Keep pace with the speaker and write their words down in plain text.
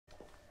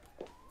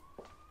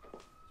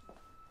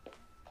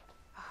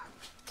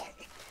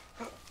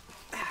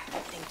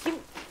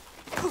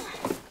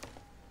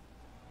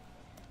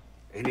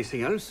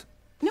Anything else?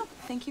 No,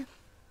 thank you.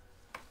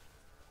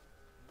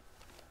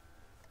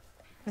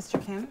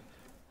 Mr. Kim?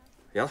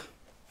 Yeah?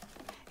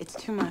 It's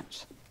too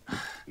much.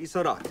 It's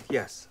a lot,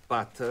 yes.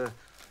 But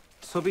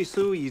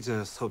sobisu is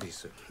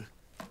sobisu.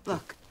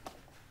 Look,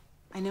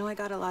 I know I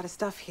got a lot of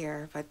stuff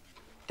here, but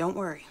don't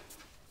worry.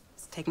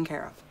 It's taken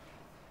care of.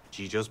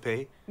 Jijo's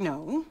pay?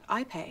 No,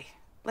 I pay.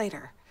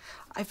 Later.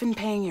 I've been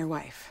paying your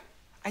wife.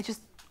 I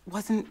just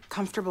wasn't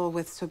comfortable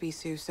with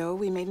sobisu, so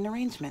we made an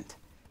arrangement.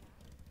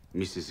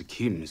 Mrs.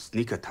 Kim's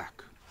sneak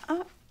attack.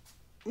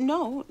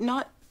 No,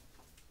 not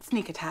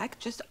sneak attack.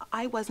 Just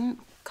I wasn't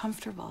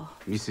comfortable.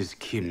 Mrs.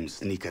 Kim's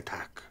sneak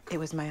attack. It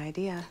was my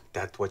idea.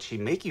 That's what she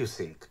make you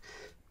think.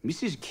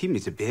 Mrs. Kim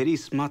is a very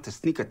smart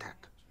sneak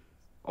attack.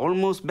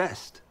 Almost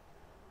best.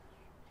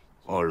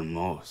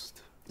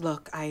 Almost.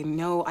 Look, I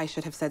know I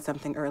should have said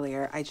something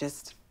earlier. I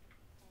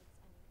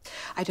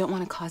don't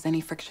want to cause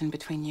any friction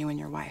between you and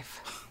your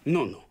wife.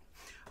 No.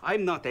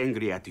 I'm not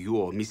angry at you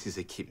or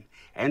Mrs. Kim.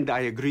 And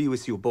I agree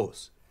with you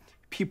both.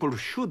 People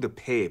should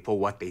pay for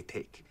what they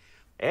take.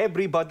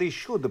 Everybody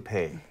should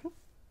pay.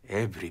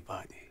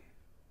 Everybody.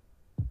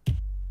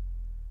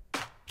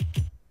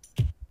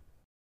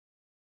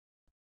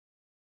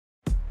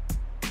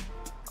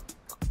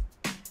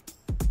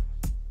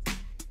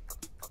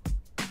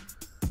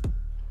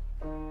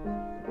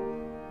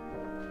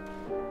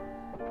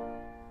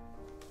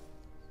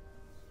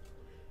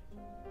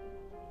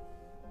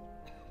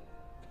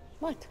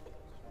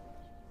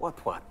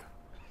 What? What?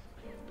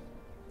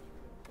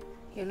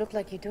 You look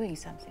like you're doing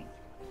something.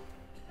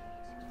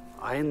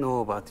 I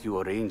know about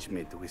your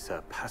arrangement with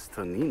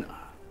Pastor Nina.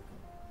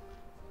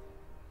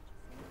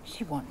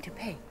 She wants to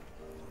pay.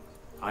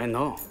 I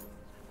know.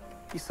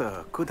 It's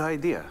a good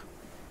idea.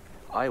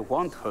 I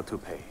want her to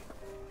pay.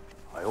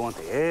 I want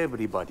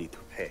everybody to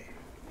pay.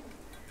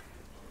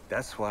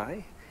 That's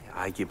why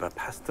I give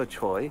Pastor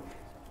Choi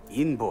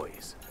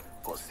invoice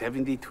for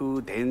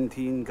 72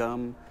 Dentyne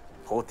gum,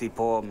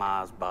 44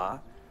 Mars bar,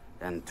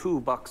 and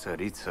 2 box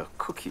Ritz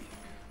cookie.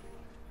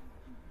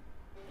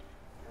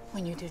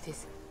 When you do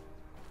this,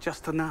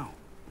 Just now,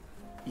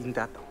 in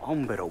that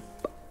envelope.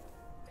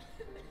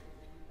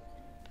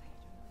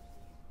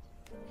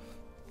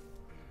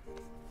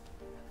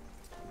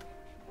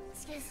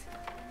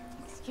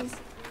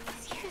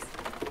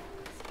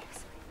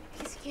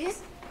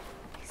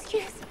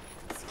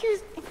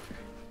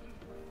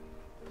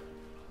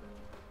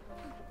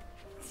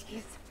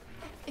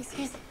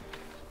 Excuse.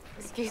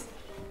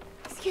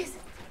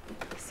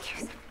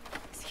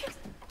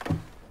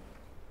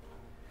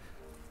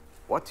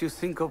 What do you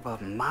think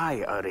about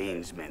my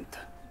arrangement?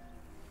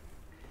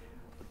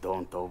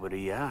 Don't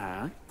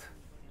overreact.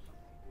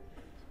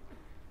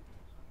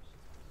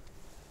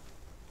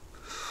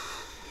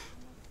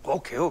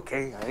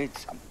 Okay.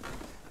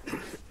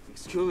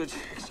 Excuse.